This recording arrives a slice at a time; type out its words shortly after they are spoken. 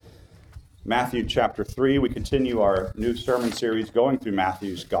Matthew chapter 3. We continue our new sermon series going through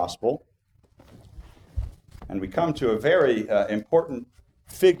Matthew's gospel. And we come to a very important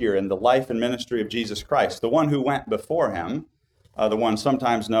figure in the life and ministry of Jesus Christ, the one who went before him, the one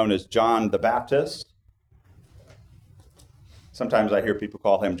sometimes known as John the Baptist. Sometimes I hear people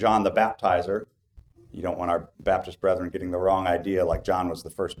call him John the Baptizer. You don't want our Baptist brethren getting the wrong idea like John was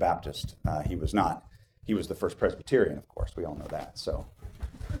the first Baptist. He was not. He was the first Presbyterian, of course. We all know that. So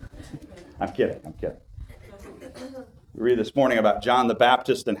I'm kidding. We read this morning about John the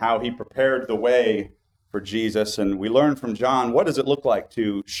Baptist and how he prepared the way for Jesus. And we learn from John, what does it look like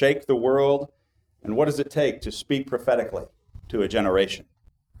to shake the world? And what does it take to speak prophetically to a generation?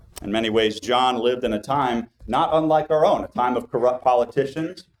 In many ways, John lived in a time not unlike our own, a time of corrupt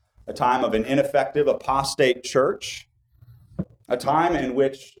politicians, a time of an ineffective apostate church, a time in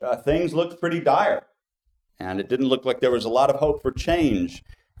which things looked pretty dire. And it didn't look like there was a lot of hope for change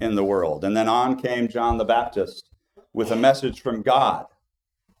in the world. And then on came John the Baptist with a message from God,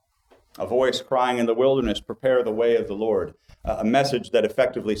 a voice crying in the wilderness, prepare the way of the Lord, a message that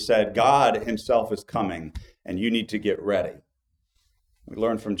effectively said, God himself is coming and you need to get ready. We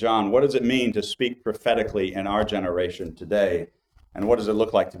learn from John, what does it mean to speak prophetically in our generation today? And what does it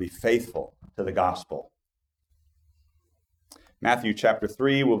look like to be faithful to the gospel? Matthew chapter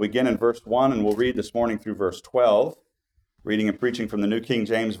 3, we'll begin in verse 1 and we'll read this morning through verse 12. Reading and preaching from the New King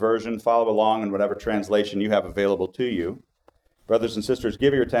James Version. Follow along in whatever translation you have available to you. Brothers and sisters,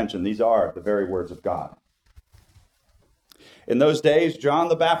 give your attention. These are the very words of God. In those days, John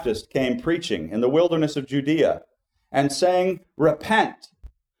the Baptist came preaching in the wilderness of Judea and saying, repent,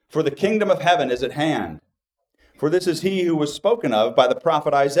 for the kingdom of heaven is at hand. For this is he who was spoken of by the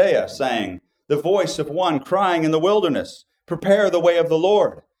prophet Isaiah, saying, the voice of one crying in the wilderness, prepare the way of the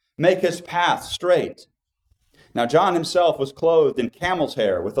Lord, make his path straight. Now John himself was clothed in camel's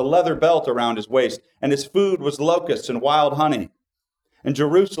hair with a leather belt around his waist, and his food was locusts and wild honey. And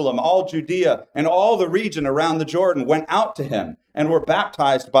Jerusalem, all Judea, and all the region around the Jordan went out to him and were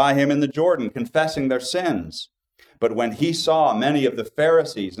baptized by him in the Jordan, confessing their sins. But when he saw many of the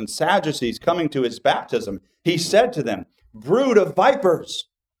Pharisees and Sadducees coming to his baptism, he said to them, brood of vipers,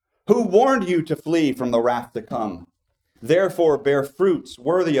 who warned you to flee from the wrath to come? Therefore bear fruits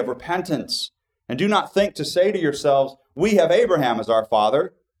worthy of repentance. And do not think to say to yourselves, we have Abraham as our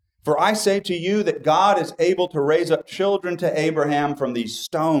father. For I say to you that God is able to raise up children to Abraham from these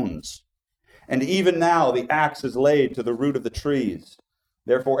stones. And even now the axe is laid to the root of the trees.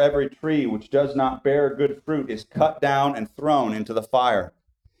 Therefore every tree which does not bear good fruit is cut down and thrown into the fire.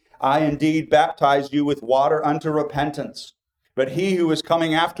 I indeed baptize you with water unto repentance. But he who is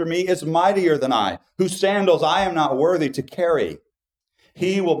coming after me is mightier than I, whose sandals I am not worthy to carry.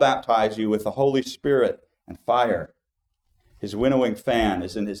 He will baptize you with the Holy Spirit and fire. His winnowing fan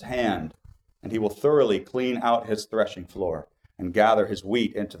is in his hand, and he will thoroughly clean out his threshing floor and gather his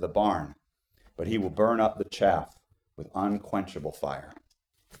wheat into the barn. But he will burn up the chaff with unquenchable fire.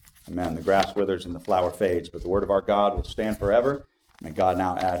 Amen. The grass withers and the flower fades, but the word of our God will stand forever. May God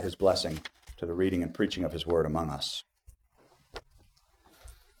now add his blessing to the reading and preaching of his word among us.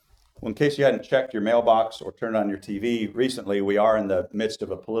 Well, in case you hadn't checked your mailbox or turned on your TV recently, we are in the midst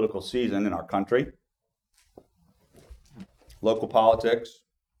of a political season in our country. Local politics,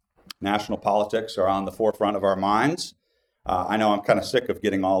 national politics are on the forefront of our minds. I know I'm kind of sick of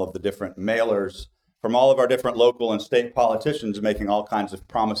getting all of the different mailers from all of our different local and state politicians making all kinds of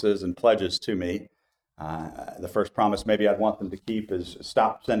promises and pledges to me. The first promise maybe I'd want them to keep is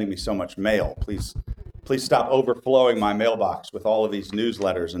stop sending me so much mail. Please stop overflowing my mailbox with all of these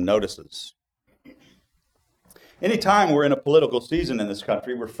newsletters and notices. Anytime we're in a political season in this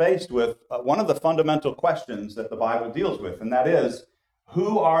country, we're faced with one of the fundamental questions that the Bible deals with, and that is,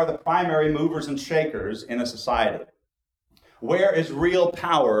 who are the primary movers and shakers in a society? Where is real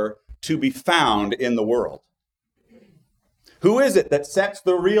power to be found in the world? Who is it that sets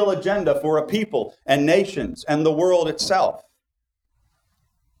the real agenda for a people and nations and the world itself?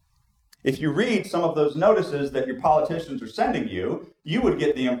 If you read some of those notices that your politicians are sending you, you would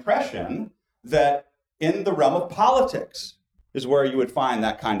get the impression that in the realm of politics is where you would find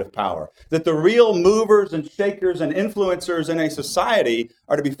that kind of power. That the real movers and shakers and influencers in a society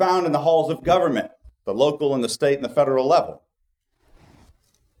are to be found in the halls of government, the local and the state and the federal level.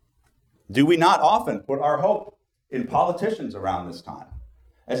 Do we not often put our hope in politicians around this time?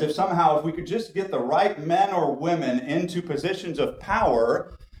 As if somehow if we could just get the right men or women into positions of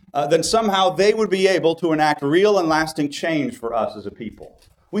power, then somehow they would be able to enact real and lasting change for us as a people.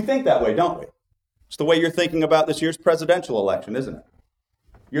 We think that way, don't we? It's the way you're thinking about this year's presidential election, isn't it?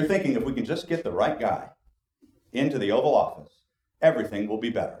 You're thinking if we can just get the right guy into the Oval Office, everything will be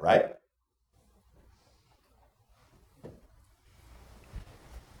better, right?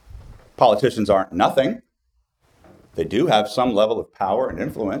 Politicians aren't nothing. They do have some level of power and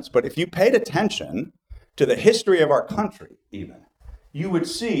influence, but if you paid attention to the history of our country even, you would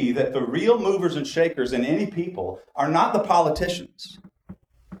see that the real movers and shakers in any people are not the politicians,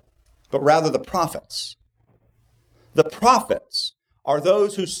 but rather the prophets. The prophets are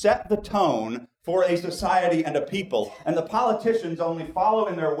those who set the tone for a society and a people, and the politicians only follow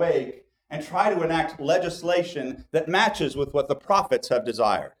in their wake and try to enact legislation that matches with what the prophets have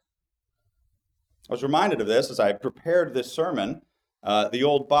desired. I was reminded of this as I prepared this sermon, the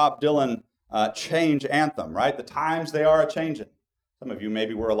old Bob Dylan change anthem, right? The times they are a-changin'. Some of you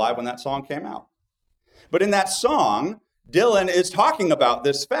maybe were alive when that song came out. But in that song, Dylan is talking about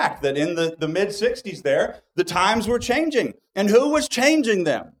this fact that in the mid-'60s there, the times were changing. And who was changing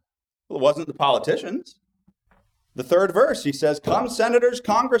them? Well, it wasn't the politicians. The third verse, he says, "Come, senators,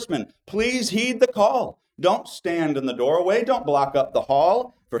 congressmen, please heed the call. Don't stand in the doorway, don't block up the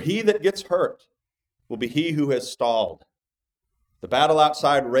hall, for he that gets hurt will be he who has stalled. The battle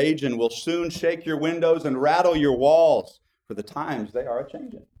outside raging will soon shake your windows and rattle your walls, for the times they are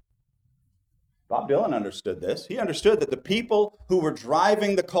a-changing." Bob Dylan understood this. He understood that the people who were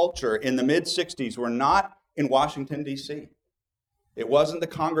driving the culture in the mid-'60s were not in Washington, D.C. It wasn't the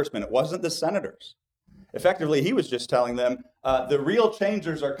congressmen. It wasn't the senators. Effectively, he was just telling them, the real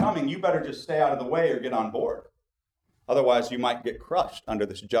changers are coming. You better just stay out of the way or get on board. Otherwise, you might get crushed under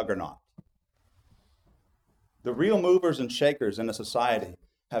this juggernaut. The real movers and shakers in a society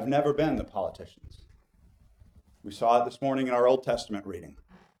have never been the politicians. We saw it this morning in our Old Testament reading.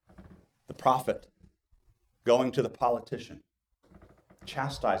 The prophet going to the politician,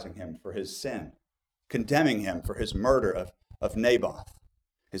 chastising him for his sin, condemning him for his murder of Naboth,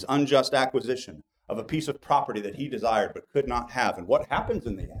 his unjust acquisition of a piece of property that he desired but could not have. And what happens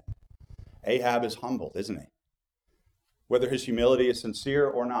in the end? Ahab is humbled, isn't he? Whether his humility is sincere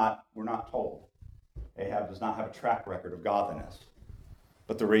or not, we're not told. Ahab does not have a track record of godliness.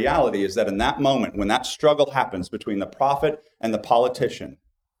 But the reality is that in that moment, when that struggle happens between the prophet and the politician,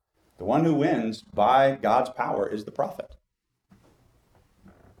 the one who wins by God's power is the prophet.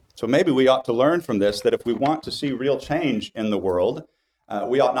 So maybe we ought to learn from this that if we want to see real change in the world,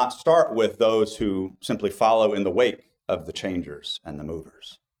 we ought not start with those who simply follow in the wake of the changers and the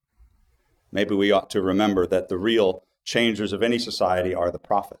movers. Maybe we ought to remember that the real changers of any society are the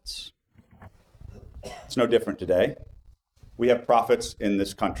prophets. It's no different today. We have prophets in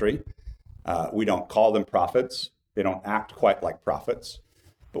this country. We don't call them prophets. They don't act quite like prophets.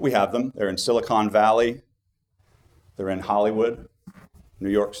 But we have them. They're in Silicon Valley. They're in Hollywood,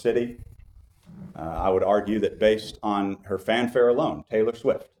 New York City. I would argue that based on her fanfare alone, Taylor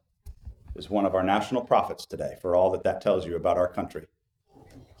Swift is one of our national prophets today, for all that tells you about our country.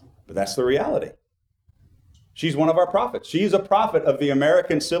 But that's the reality. She's one of our prophets. She's a prophet of the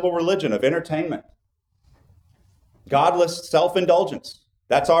American civil religion of entertainment. Godless self-indulgence.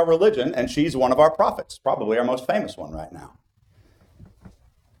 That's our religion, and she's one of our prophets, probably our most famous one right now.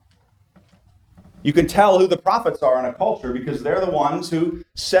 You can tell who the prophets are in a culture because they're the ones who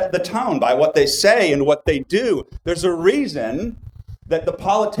set the tone by what they say and what they do. There's a reason that the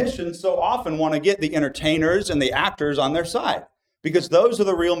politicians so often want to get the entertainers and the actors on their side, because those are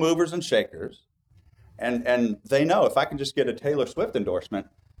the real movers and shakers. And they know if I can just get a Taylor Swift endorsement,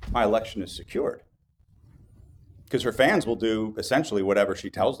 my election is secured. Because her fans will do essentially whatever she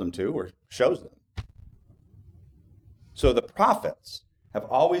tells them to or shows them. So the prophets have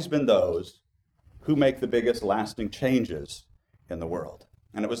always been those who make the biggest lasting changes in the world.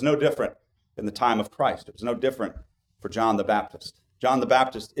 And it was no different in the time of Christ. It was no different for John the Baptist. John the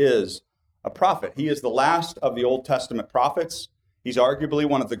Baptist is a prophet. He is the last of the Old Testament prophets. He's arguably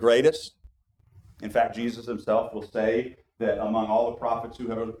one of the greatest. In fact, Jesus himself will say that among all the prophets who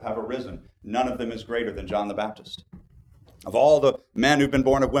have arisen, none of them is greater than John the Baptist. Of all the men who've been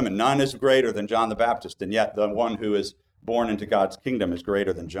born of women, none is greater than John the Baptist, and yet the one who is born into God's kingdom is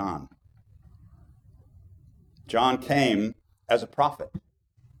greater than John. John came as a prophet.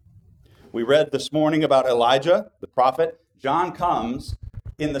 We read this morning about Elijah, the prophet. John comes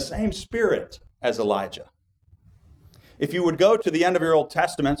in the same spirit as Elijah. If you would go to the end of your Old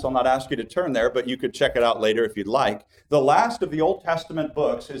Testament, so I'll not ask you to turn there, but you could check it out later if you'd like. The last of the Old Testament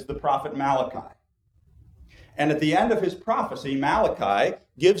books is the prophet Malachi. And at the end of his prophecy, Malachi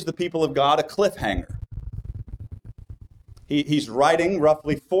gives the people of God a cliffhanger. He's writing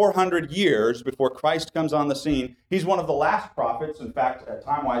roughly 400 years before Christ comes on the scene. He's one of the last prophets. In fact,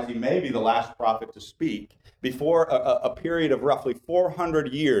 time-wise, he may be the last prophet to speak before a period of roughly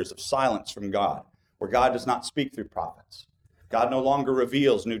 400 years of silence from God, where God does not speak through prophets. God no longer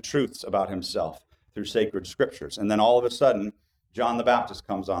reveals new truths about himself through sacred scriptures. And then all of a sudden, John the Baptist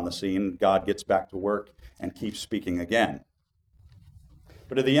comes on the scene. God gets back to work and keeps speaking again.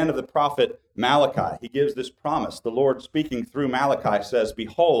 But at the end of the prophet Malachi, he gives this promise. The Lord, speaking through Malachi, says,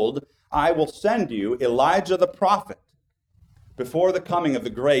 "Behold, I will send you Elijah the prophet before the coming of the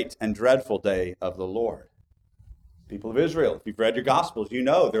great and dreadful day of the Lord." People of Israel, if you've read your Gospels, you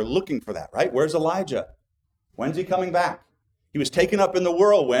know they're looking for that, right? Where's Elijah? When's he coming back? He was taken up in the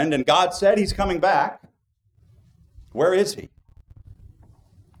whirlwind, and God said he's coming back. Where is he?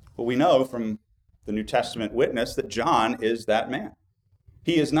 Well, we know from the New Testament witness that John is that man.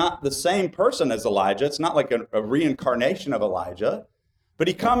 He is not the same person as Elijah. It's not like a reincarnation of Elijah, but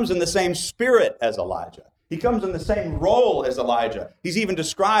he comes in the same spirit as Elijah. He comes in the same role as Elijah. He's even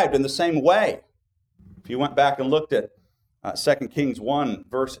described in the same way. If you went back and looked at 2 Kings 1,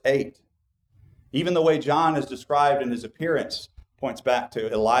 verse 8, even the way John is described in his appearance points back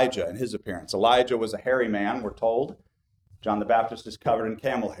to Elijah and his appearance. Elijah was a hairy man, we're told. John the Baptist is covered in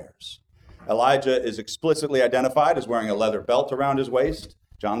camel hairs. Elijah is explicitly identified as wearing a leather belt around his waist.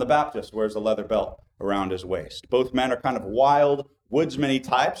 John the Baptist wears a leather belt around his waist. Both men are kind of wild, woodsman-y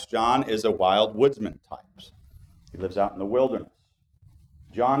types. John is a wild woodsman type. He lives out in the wilderness.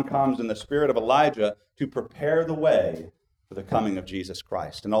 John comes in the spirit of Elijah to prepare the way for the coming of Jesus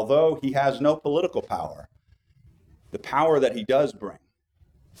Christ. And although he has no political power, the power that he does bring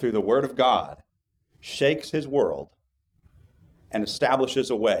through the word of God shakes his world and establishes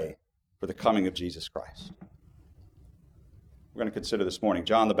a way for the coming of Jesus Christ. We're going to consider this morning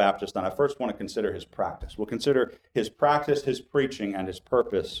John the Baptist, and I first want to consider his practice. We'll consider his practice, his preaching, and his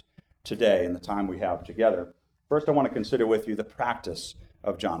purpose today in the time we have together. First, I want to consider with you the practice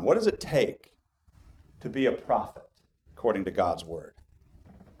of John. What does it take to be a prophet according to God's word?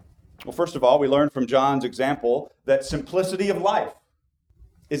 Well, first of all, we learn from John's example that simplicity of life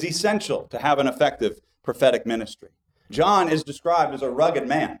is essential to have an effective prophetic ministry. John is described as a rugged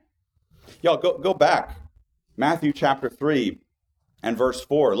man. Y'all, go back. Matthew chapter 3 and verse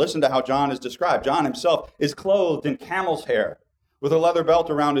 4. Listen to how John is described. John himself is clothed in camel's hair with a leather belt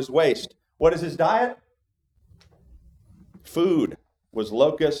around his waist. What is his diet? Food was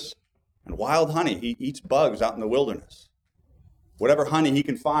locusts and wild honey. He eats bugs out in the wilderness. Whatever honey he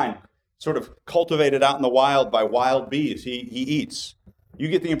can find, sort of cultivated out in the wild by wild bees, he eats. You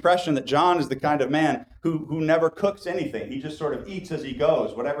get the impression that John is the kind of man who never cooks anything. He just sort of eats as he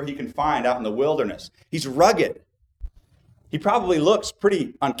goes, whatever he can find out in the wilderness. He's rugged. He probably looks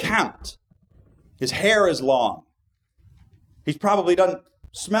pretty unkempt. His hair is long. He probably doesn't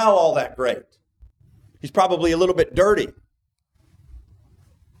smell all that great. He's probably a little bit dirty.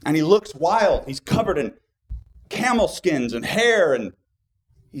 And he looks wild. He's covered in camel skins and hair, and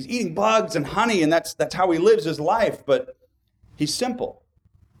he's eating bugs and honey, and that's how he lives his life. But he's simple.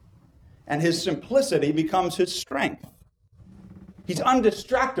 And his simplicity becomes his strength. He's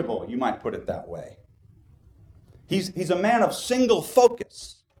undistractable, you might put it that way. He's a man of single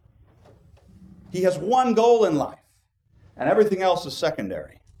focus. He has one goal in life, and everything else is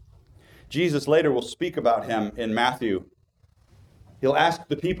secondary. Jesus later will speak about him in Matthew. He'll ask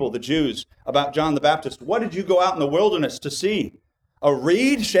the people, the Jews, about John the Baptist. What did you go out in the wilderness to see? A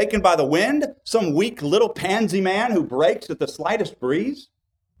reed shaken by the wind? Some weak little pansy man who breaks at the slightest breeze?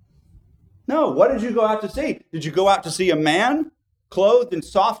 No, what did you go out to see? Did you go out to see a man clothed in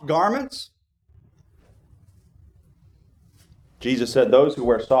soft garments? Jesus said those who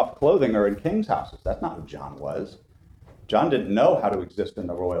wear soft clothing are in king's houses. That's not who John was. John didn't know how to exist in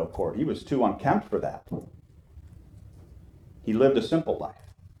the royal court. He was too unkempt for that. He lived a simple life.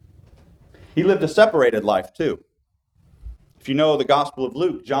 He lived a separated life, too. If you know the Gospel of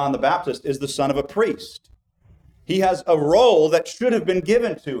Luke, John the Baptist is the son of a priest. He has a role that should have been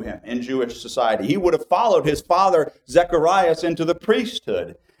given to him in Jewish society. He would have followed his father, Zacharias, into the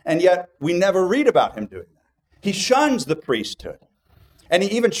priesthood. And yet, we never read about him doing that. He shuns the priesthood. And he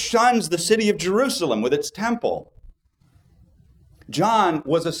even shuns the city of Jerusalem with its temple. John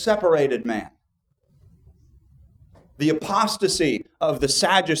was a separated man. The apostasy of the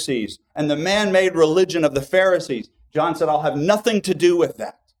Sadducees and the man-made religion of the Pharisees, John said, I'll have nothing to do with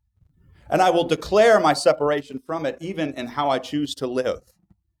that. And I will declare my separation from it, even in how I choose to live.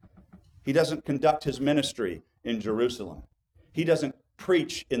 He doesn't conduct his ministry in Jerusalem. He doesn't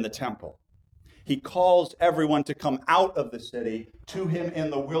preach in the temple. He calls everyone to come out of the city to him in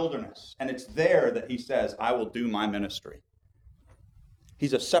the wilderness. And it's there that he says, I will do my ministry.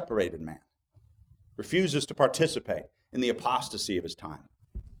 He's a separated man. Refuses to participate in the apostasy of his time.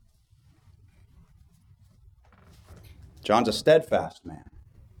 John's a steadfast man.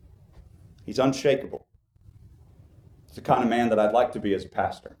 He's unshakable. He's the kind of man that I'd like to be as a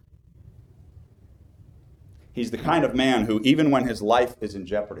pastor. He's the kind of man who, even when his life is in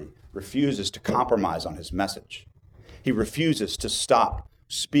jeopardy, refuses to compromise on his message. He refuses to stop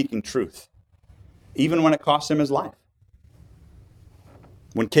speaking truth, even when it costs him his life.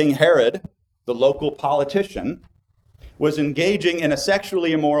 When King Herod, the local politician, was engaging in a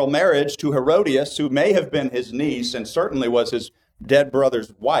sexually immoral marriage to Herodias, who may have been his niece and certainly was his dead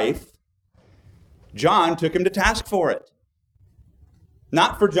brother's wife, John took him to task for it.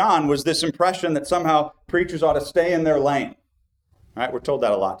 Not for John was this impression that somehow preachers ought to stay in their lane. All right, we're told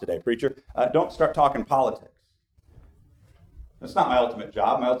that a lot today. Preacher, don't start talking politics. That's not my ultimate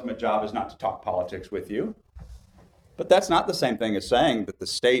job. My ultimate job is not to talk politics with you. But that's not the same thing as saying that the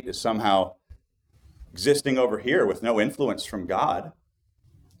state is somehow existing over here with no influence from God.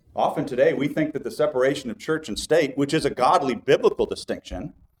 Often today we think that the separation of church and state, which is a godly biblical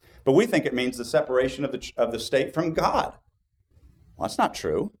distinction, but we think it means the separation of the state from God. Well, that's not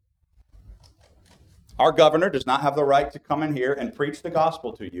true. Our governor does not have the right to come in here and preach the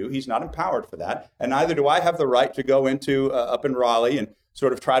gospel to you. He's not empowered for that. And neither do I have the right to go into up in Raleigh and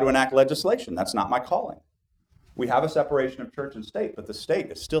sort of try to enact legislation. That's not my calling. We have a separation of church and state, but the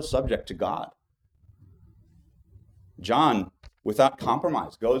state is still subject to God. John, without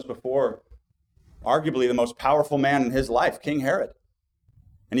compromise, goes before arguably the most powerful man in his life, King Herod.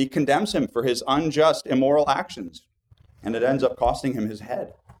 And he condemns him for his unjust, immoral actions. And it ends up costing him his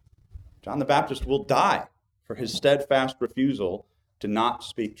head. John the Baptist will die for his steadfast refusal to not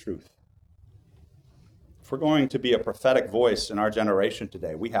speak truth. If we're going to be a prophetic voice in our generation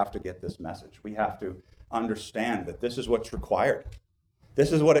today, we have to get this message. We have to understand that this is what's required.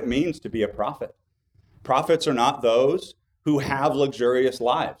 This is what it means to be a prophet. Prophets are not those who have luxurious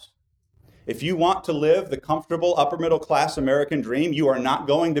lives. If you want to live the comfortable upper middle class American dream, you are not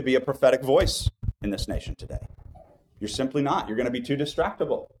going to be a prophetic voice in this nation today. You're simply not. You're going to be too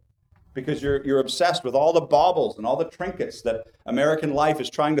distractible because you're obsessed with all the baubles and all the trinkets that American life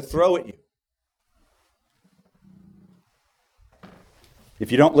is trying to throw at you.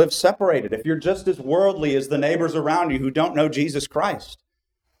 If you don't live separated, if you're just as worldly as the neighbors around you who don't know Jesus Christ,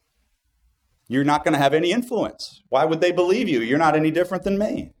 you're not going to have any influence. Why would they believe you? You're not any different than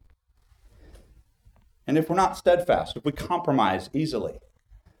me. And if we're not steadfast, if we compromise easily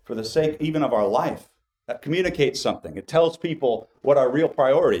for the sake even of our life, that communicates something. It tells people what our real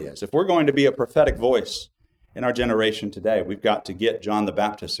priority is. If we're going to be a prophetic voice in our generation today, we've got to get John the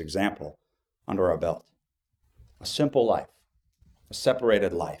Baptist's example under our belt. A simple life, a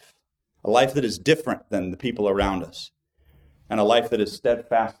separated life, a life that is different than the people around us, and a life that is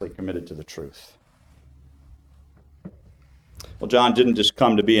steadfastly committed to the truth. Well, John didn't just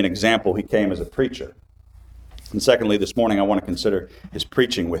come to be an example, he came as a preacher. And secondly, this morning I want to consider his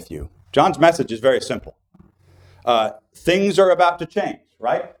preaching with you. John's message is very simple. Things are about to change,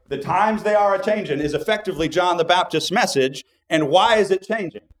 right? The times they are a-changing is effectively John the Baptist's message. And why is it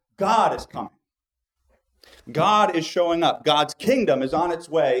changing? God is coming. God is showing up. God's kingdom is on its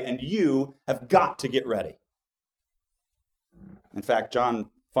way, and you have got to get ready. In fact, John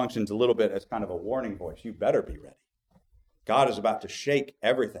functions a little bit as kind of a warning voice. You better be ready. God is about to shake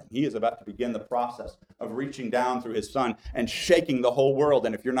everything. He is about to begin the process of reaching down through his Son and shaking the whole world.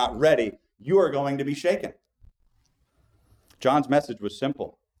 And if you're not ready, you are going to be shaken. John's message was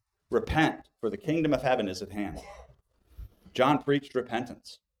simple. Repent, for the kingdom of heaven is at hand. John preached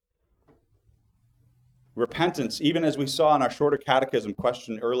repentance. Repentance, even as we saw in our shorter catechism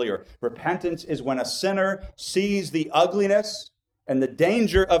question earlier, repentance is when a sinner sees the ugliness and the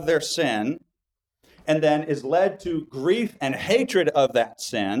danger of their sin and then is led to grief and hatred of that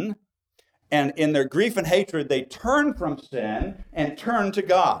sin. And in their grief and hatred, they turn from sin and turn to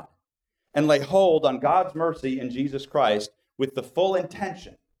God and lay hold on God's mercy in Jesus Christ with the full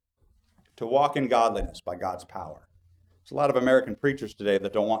intention to walk in godliness by God's power. There's a lot of American preachers today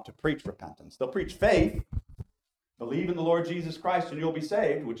that don't want to preach repentance. They'll preach faith, believe in the Lord Jesus Christ and you'll be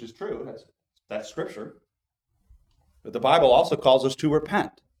saved, which is true. That's scripture. But the Bible also calls us to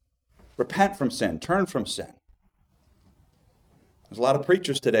repent. Repent from sin. Turn from sin. There's a lot of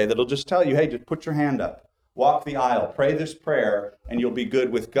preachers today that'll just tell you, hey, just put your hand up, walk the aisle, pray this prayer, and you'll be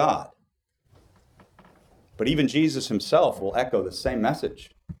good with God. But even Jesus himself will echo the same message.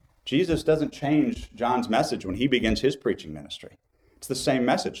 Jesus doesn't change John's message when he begins his preaching ministry. It's the same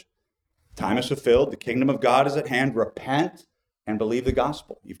message. Time is fulfilled. The kingdom of God is at hand. Repent and believe the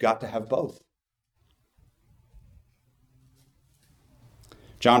gospel. You've got to have both.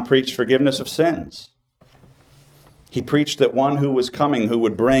 John preached forgiveness of sins. He preached that one who was coming who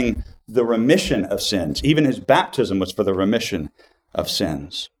would bring the remission of sins. Even his baptism was for the remission of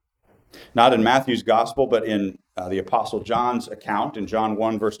sins. Not in Matthew's gospel, but in the Apostle John's account in John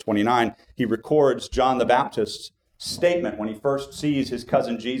 1, verse 29, he records John the Baptist's statement when he first sees his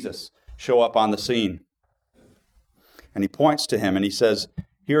cousin Jesus show up on the scene. And he points to him and he says,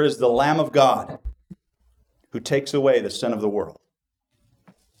 "Here is the Lamb of God who takes away the sin of the world."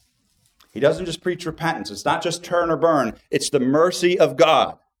 He doesn't just preach repentance. It's not just turn or burn. It's the mercy of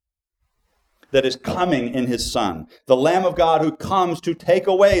God that is coming in his Son. The Lamb of God who comes to take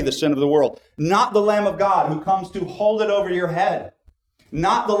away the sin of the world. Not the Lamb of God who comes to hold it over your head.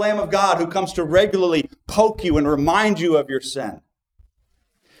 Not the Lamb of God who comes to regularly poke you and remind you of your sin.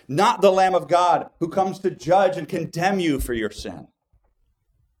 Not the Lamb of God who comes to judge and condemn you for your sin.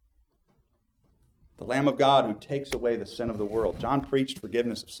 The Lamb of God who takes away the sin of the world. John preached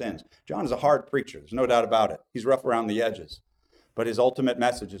forgiveness of sins. John is a hard preacher. There's no doubt about it. He's rough around the edges. But his ultimate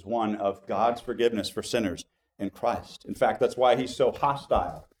message is one of God's forgiveness for sinners in Christ. In fact, that's why he's so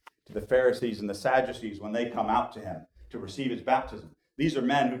hostile to the Pharisees and the Sadducees when they come out to him to receive his baptism. These are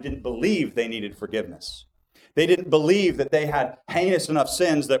men who didn't believe they needed forgiveness. They didn't believe that they had heinous enough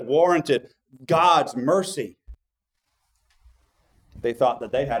sins that warranted God's mercy. They thought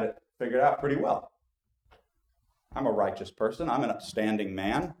that they had it figured out pretty well. I'm a righteous person. I'm an upstanding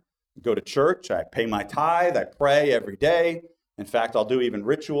man. I go to church. I pay my tithe. I pray every day. In fact, I'll do even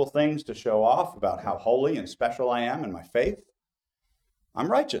ritual things to show off about how holy and special I am in my faith.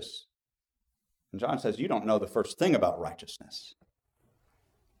 I'm righteous. And John says, you don't know the first thing about righteousness.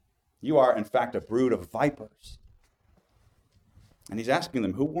 You are, in fact, a brood of vipers. And he's asking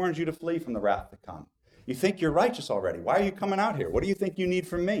them, who warns you to flee from the wrath to come? You think you're righteous already. Why are you coming out here? What do you think you need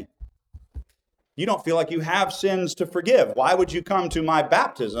from me? You don't feel like you have sins to forgive. Why would you come to my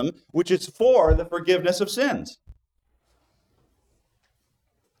baptism, which is for the forgiveness of sins?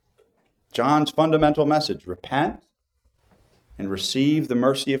 John's fundamental message, repent and receive the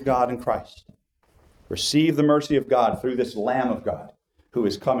mercy of God in Christ. Receive the mercy of God through this Lamb of God who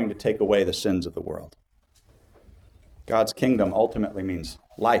is coming to take away the sins of the world. God's kingdom ultimately means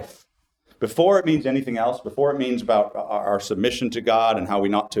life. Before it means anything else, before it means about our submission to God and how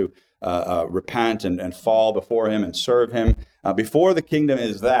we ought to repent and fall before him and serve him, before the kingdom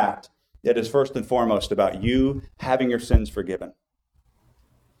is that, it is first and foremost about you having your sins forgiven.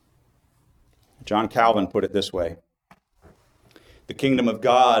 John Calvin put it this way: the kingdom of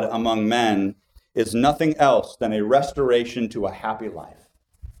God among men is nothing else than a restoration to a happy life.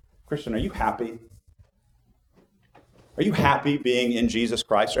 Christian, are you happy? Are you happy being in Jesus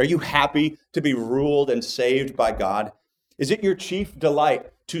Christ? Are you happy to be ruled and saved by God? Is it your chief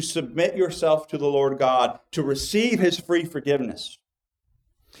delight to submit yourself to the Lord God, to receive his free forgiveness?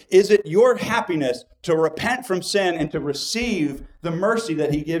 Is it your happiness to repent from sin and to receive the mercy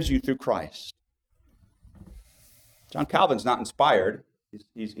that he gives you through Christ? John Calvin's not inspired.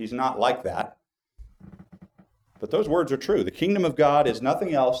 He's not like that. But those words are true. The kingdom of God is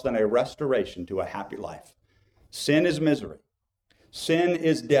nothing else than a restoration to a happy life. Sin is misery. Sin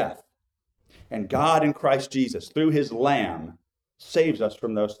is death. And God in Christ Jesus, through his Lamb, saves us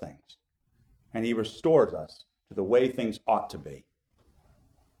from those things. And he restores us to the way things ought to be.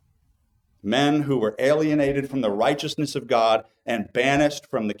 Men who were alienated from the righteousness of God and banished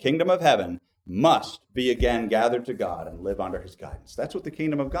from the kingdom of heaven must be again gathered to God and live under his guidance. That's what the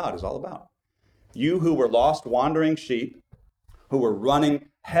kingdom of God is all about. You who were lost, wandering sheep, who were running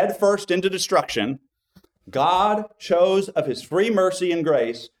headfirst into destruction, God chose of his free mercy and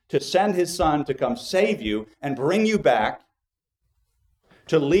grace to send his Son to come save you and bring you back,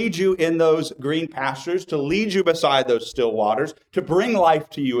 to lead you in those green pastures, to lead you beside those still waters, to bring life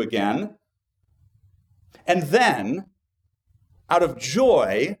to you again. And then, out of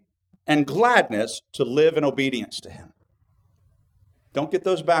joy and gladness, to live in obedience to him. Don't get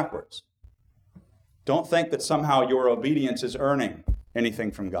those backwards. Don't think that somehow your obedience is earning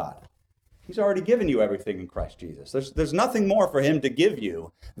anything from God. He's already given you everything in Christ Jesus. There's nothing more for him to give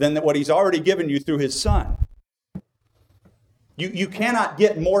you than what he's already given you through his Son. You cannot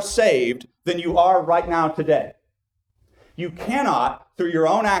get more saved than you are right now today. You cannot, through your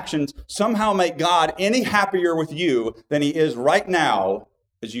own actions, somehow make God any happier with you than he is right now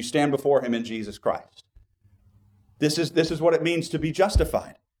as you stand before him in Jesus Christ. This is what it means to be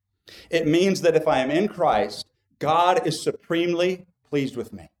justified. It means that if I am in Christ, God is supremely pleased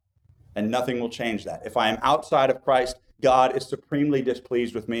with me, and nothing will change that. If I am outside of Christ, God is supremely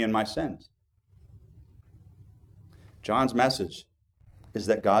displeased with me and my sins. John's message is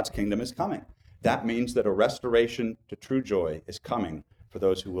that God's kingdom is coming. That means that a restoration to true joy is coming for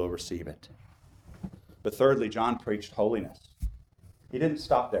those who will receive it. But thirdly, John preached holiness. He didn't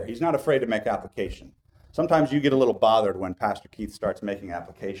stop there. He's not afraid to make application. Sometimes you get a little bothered when Pastor Keith starts making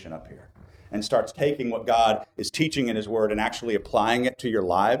application up here. and starts taking what God is teaching in his word and actually applying it to your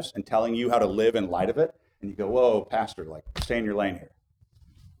lives and telling you how to live in light of it, and you go, whoa, pastor, like, stay in your lane here.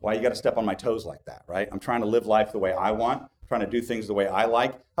 Why you got to step on my toes like that, right? I'm trying to live life the way I want, trying to do things the way I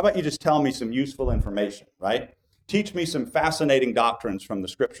like. How about you just tell me some useful information, right? Teach me some fascinating doctrines from the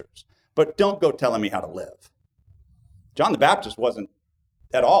scriptures, but don't go telling me how to live. John the Baptist wasn't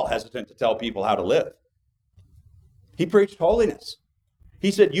at all hesitant to tell people how to live. He preached holiness. He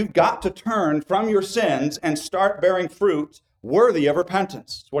said, you've got to turn from your sins and start bearing fruit worthy of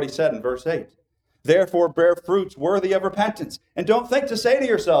repentance. That's what he said in verse 8. Therefore, bear fruits worthy of repentance. And don't think to say to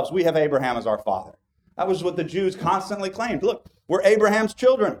yourselves, we have Abraham as our father. That was what the Jews constantly claimed. Look, we're Abraham's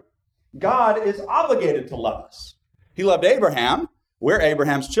children. God is obligated to love us. He loved Abraham. We're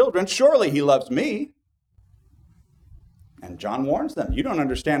Abraham's children. Surely he loves me. And John warns them, you don't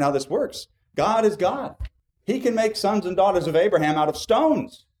understand how this works. God is God. He can make sons and daughters of Abraham out of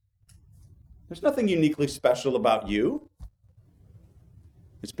stones. There's nothing uniquely special about you.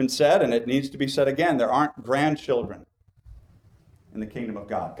 It's been said, and it needs to be said again, there aren't grandchildren in the kingdom of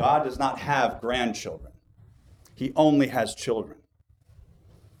God. God does not have grandchildren. He only has children.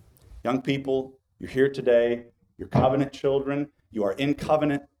 Young people, you're here today. You're covenant children. You are in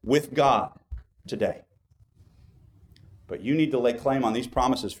covenant with God today. But you need to lay claim on these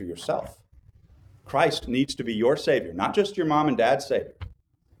promises for yourself. Christ needs to be your Savior, not just your mom and dad's Savior.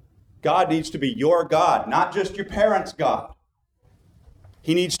 God needs to be your God, not just your parents' God.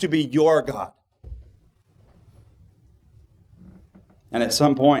 He needs to be your God. And at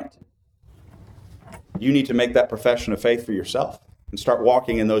some point, you need to make that profession of faith for yourself and start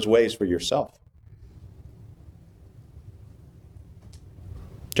walking in those ways for yourself.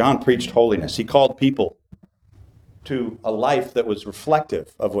 John preached holiness. He called people to a life that was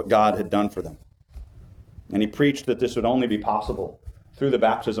reflective of what God had done for them. And he preached that this would only be possible through the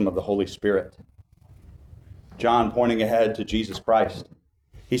baptism of the Holy Spirit. John, pointing ahead to Jesus Christ,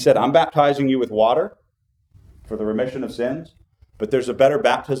 he said, I'm baptizing you with water for the remission of sins, but there's a better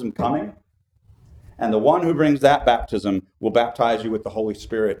baptism coming, and the one who brings that baptism will baptize you with the Holy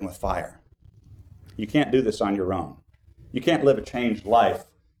Spirit and with fire. You can't do this on your own. You can't live a changed life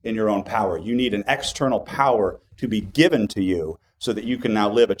in your own power. You need an external power to be given to you so that you can now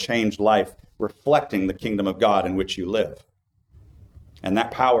live a changed life reflecting the kingdom of God in which you live. And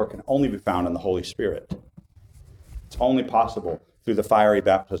that power can only be found in the Holy Spirit. It's only possible through the fiery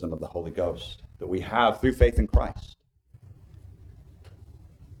baptism of the Holy Ghost that we have through faith in Christ.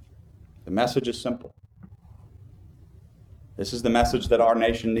 The message is simple. This is the message that our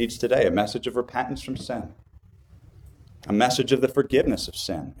nation needs today, a message of repentance from sin, a message of the forgiveness of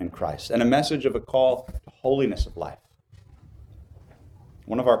sin in Christ, and a message of a call to holiness of life.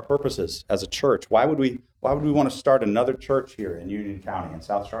 One of our purposes as a church, why would we want to start another church here in Union County in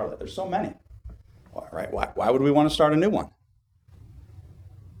South Charlotte? There's so many. Right? Why would we want to start a new one?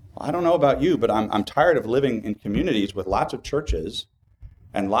 Well, I don't know about you, but I'm tired of living in communities with lots of churches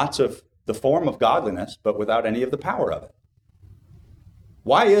and lots of the form of godliness, but without any of the power of it.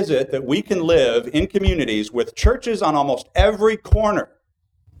 Why is it that we can live in communities with churches on almost every corner,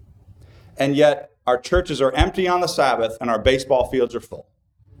 and yet our churches are empty on the Sabbath and our baseball fields are full?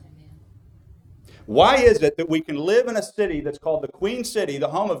 Why is it that we can live in a city that's called the Queen City, the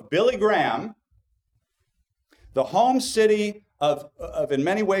home of Billy Graham, the home city of in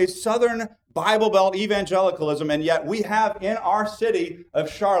many ways, Southern Bible Belt evangelicalism, and yet we have in our city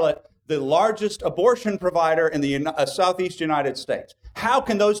of Charlotte the largest abortion provider in the Southeast United States? How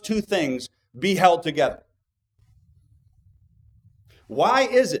can those two things be held together? Why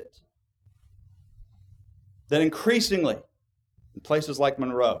is it that increasingly in places like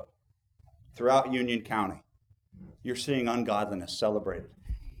Monroe, throughout Union County, you're seeing ungodliness celebrated?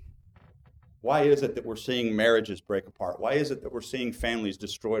 Why is it that we're seeing marriages break apart? Why is it that we're seeing families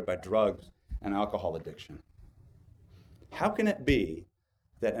destroyed by drugs and alcohol addiction? How can it be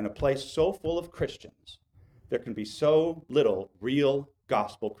that in a place so full of Christians, there can be so little real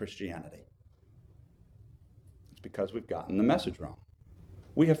gospel Christianity? It's because we've gotten the message wrong.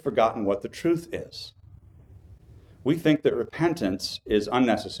 We have forgotten what the truth is. We think that repentance is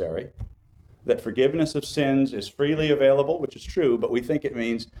unnecessary, that forgiveness of sins is freely available, which is true, but we think it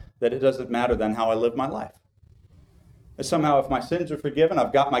means that it doesn't matter then how I live my life. That somehow if my sins are forgiven,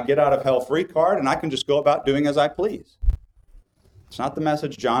 I've got my get-out-of-hell-free card, and I can just go about doing as I please. It's not the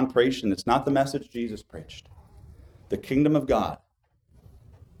message John preached, and it's not the message Jesus preached. The kingdom of God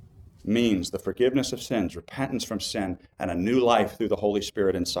means the forgiveness of sins, repentance from sin, and a new life through the Holy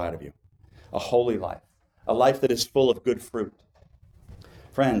Spirit inside of you. A holy life, a life that is full of good fruit.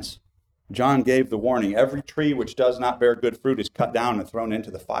 Friends, John gave the warning, every tree which does not bear good fruit is cut down and thrown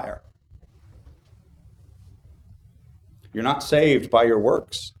into the fire. You're not saved by your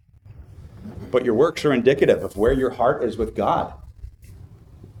works, but your works are indicative of where your heart is with God.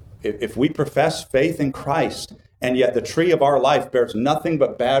 If we profess faith in Christ, and yet the tree of our life bears nothing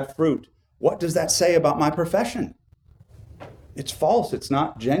but bad fruit, what does that say about my profession? It's false. It's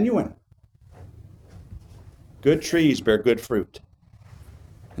not genuine. Good trees bear good fruit.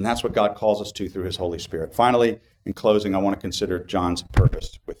 And that's what God calls us to through his Holy Spirit. Finally, in closing, I want to consider John's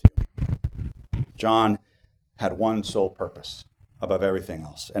purpose with you. John had one sole purpose above everything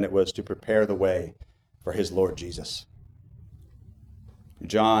else, and it was to prepare the way for his Lord Jesus.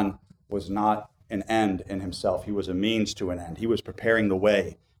 John was not an end in himself. He was a means to an end. He was preparing the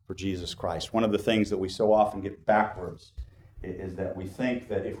way for Jesus Christ. One of the things that we so often get backwards is that we think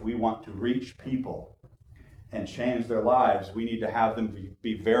that if we want to reach people and change their lives, we need to have them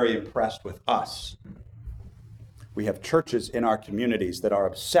be very impressed with us. We have churches in our communities that are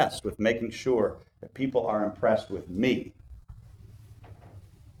obsessed with making sure that people are impressed with me.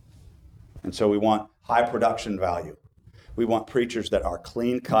 And so we want high production value. We want preachers that are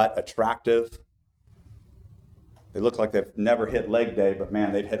clean-cut, attractive. They look like they've never hit leg day, but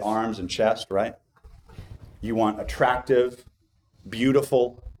man, they've hit arms and chest, right? You want attractive,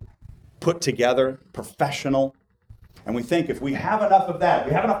 beautiful, put together, professional. And we think if we have enough of that,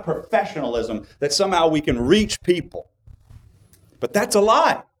 we have enough professionalism, that somehow we can reach people. But that's a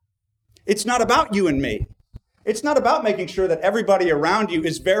lie. It's not about you and me. It's not about making sure that everybody around you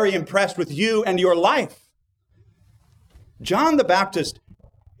is very impressed with you and your life. John the Baptist,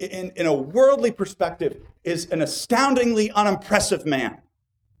 in a worldly perspective, is an astoundingly unimpressive man.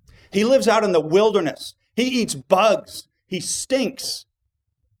 He lives out in the wilderness. He eats bugs. He stinks.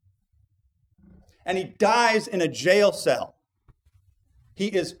 And he dies in a jail cell. He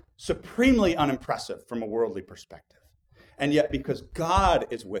is supremely unimpressive from a worldly perspective. And yet, because God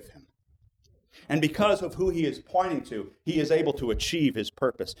is with him, and because of who he is pointing to, he is able to achieve his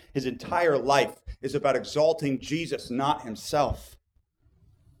purpose. His entire life is about exalting Jesus, not himself.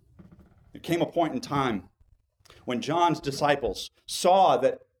 There came a point in time when John's disciples saw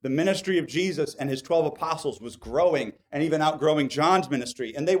that the ministry of Jesus and his 12 apostles was growing and even outgrowing John's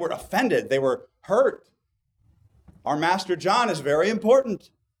ministry, and they were offended. They were hurt. Our master John is very important.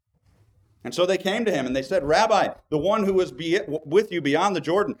 And so they came to him and they said, Rabbi, the one who was with you beyond the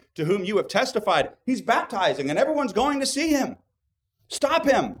Jordan, to whom you have testified, he's baptizing and everyone's going to see him. Stop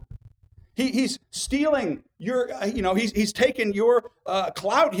him. He's stealing your, he's taken your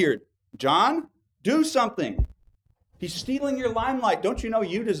clout here. John, do something. He's stealing your limelight. Don't you know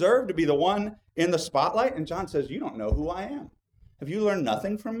you deserve to be the one in the spotlight? And John says, you don't know who I am. Have you learned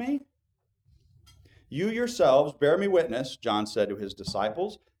nothing from me? You yourselves bear me witness, John said to his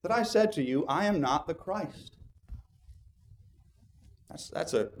disciples, that I said to you, I am not the Christ.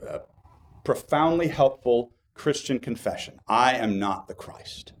 That's a profoundly helpful Christian confession. I am not the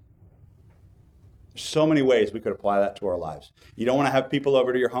Christ. There's so many ways we could apply that to our lives. You don't want to have people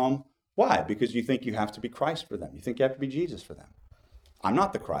over to your home? Why? Because you think you have to be Christ for them. You think you have to be Jesus for them. I'm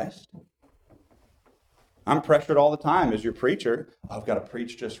not the Christ. I'm pressured all the time as your preacher. I've got to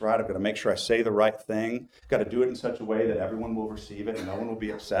preach just right. I've got to make sure I say the right thing. I've got to do it in such a way that everyone will receive it and no one will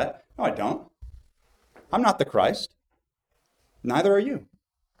be upset. No, I don't. I'm not the Christ. Neither are you.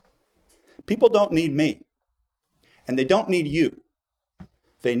 People don't need me. And they don't need you.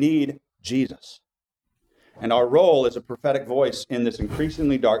 They need Jesus. And our role as a prophetic voice in this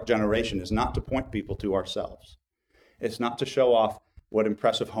increasingly dark generation is not to point people to ourselves. It's not to show off what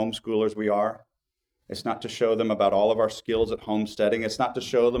impressive homeschoolers we are. It's not to show them about all of our skills at homesteading. It's not to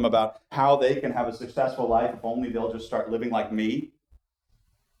show them about how they can have a successful life if only they'll just start living like me.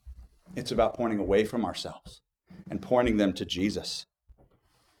 It's about pointing away from ourselves and pointing them to Jesus.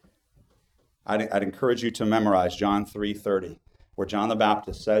 I'd encourage you to memorize John 3:30, where John the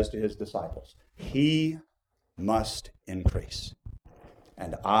Baptist says to his disciples, he must increase,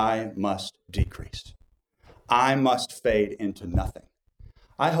 and I must decrease. I must fade into nothing.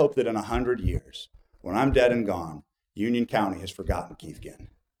 I hope that in 100 years, when I'm dead and gone, Union County has forgotten Keith Ginn.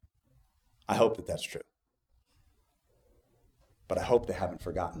 I hope that that's true. But I hope they haven't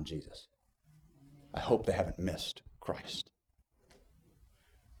forgotten Jesus. I hope they haven't missed Christ.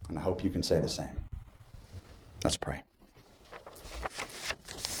 And I hope you can say the same. Let's pray.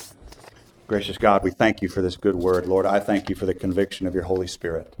 Gracious God, we thank you for this good word. Lord, I thank you for the conviction of your Holy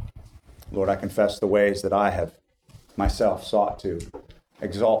Spirit. Lord, I confess the ways that I have myself sought to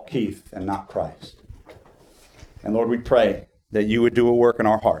exalt Keith and not Christ. And Lord, we pray that you would do a work in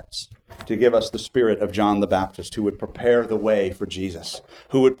our hearts to give us the spirit of John the Baptist, who would prepare the way for Jesus,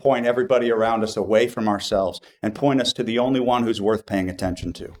 who would point everybody around us away from ourselves and point us to the only one who's worth paying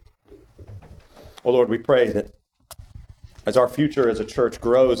attention to. Oh Lord, we pray that as our future as a church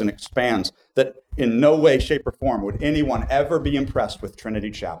grows and expands, that in no way, shape, or form would anyone ever be impressed with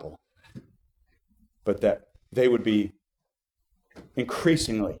Trinity Chapel, but that they would be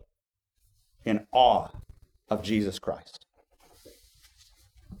increasingly in awe of Jesus Christ.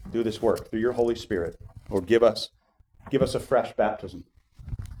 Do this work through your Holy Spirit. Lord, give us a fresh baptism.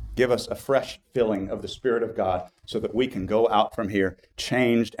 Give us a fresh filling of the Spirit of God so that we can go out from here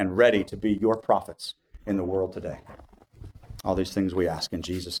changed and ready to be your prophets in the world today. All these things we ask in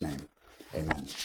Jesus' name. Amen.